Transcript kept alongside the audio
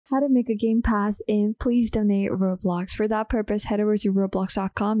how to make a game pass in Please Donate Roblox. For that purpose, head over to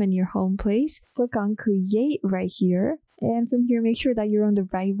roblox.com in your home place. Click on create right here. And from here, make sure that you're on the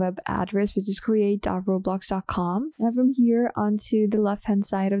right web address, which is create.roblox.com. And from here onto the left-hand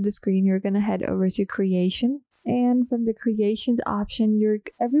side of the screen, you're going to head over to creation. And from the creations option,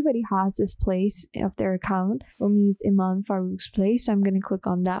 everybody has this place of their account. For me, it's Iman Farouk's place. So I'm going to click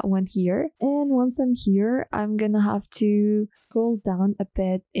on that one here. And once I'm here, I'm going to have to scroll down a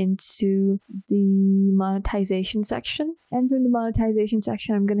bit into the monetization section. And from the monetization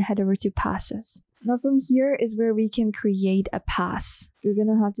section, I'm going to head over to passes. Now from here is where we can create a pass. You're going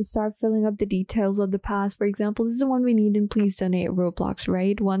to have to start filling up the details of the pass. For example, this is the one we need in Please Donate Roblox,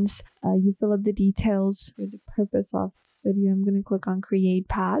 right? Once you fill up the details for the purpose of this video, I'm going to click on create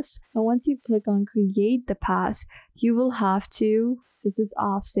pass. And once you click on create the pass, you will have to, this is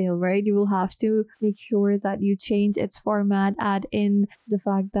off sale, right? You will have to make sure that you change its format, add in the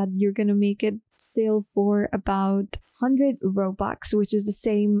fact that you're going to make it sale for about 100 Robux, which is the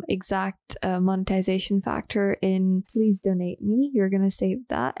same exact monetization factor in Please Donate Me. You're going to save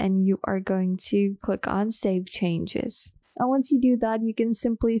that and you are going to click on Save Changes. And once you do that, you can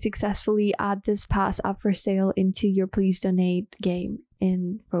simply successfully add this pass up for sale into your Please Donate game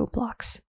in Roblox.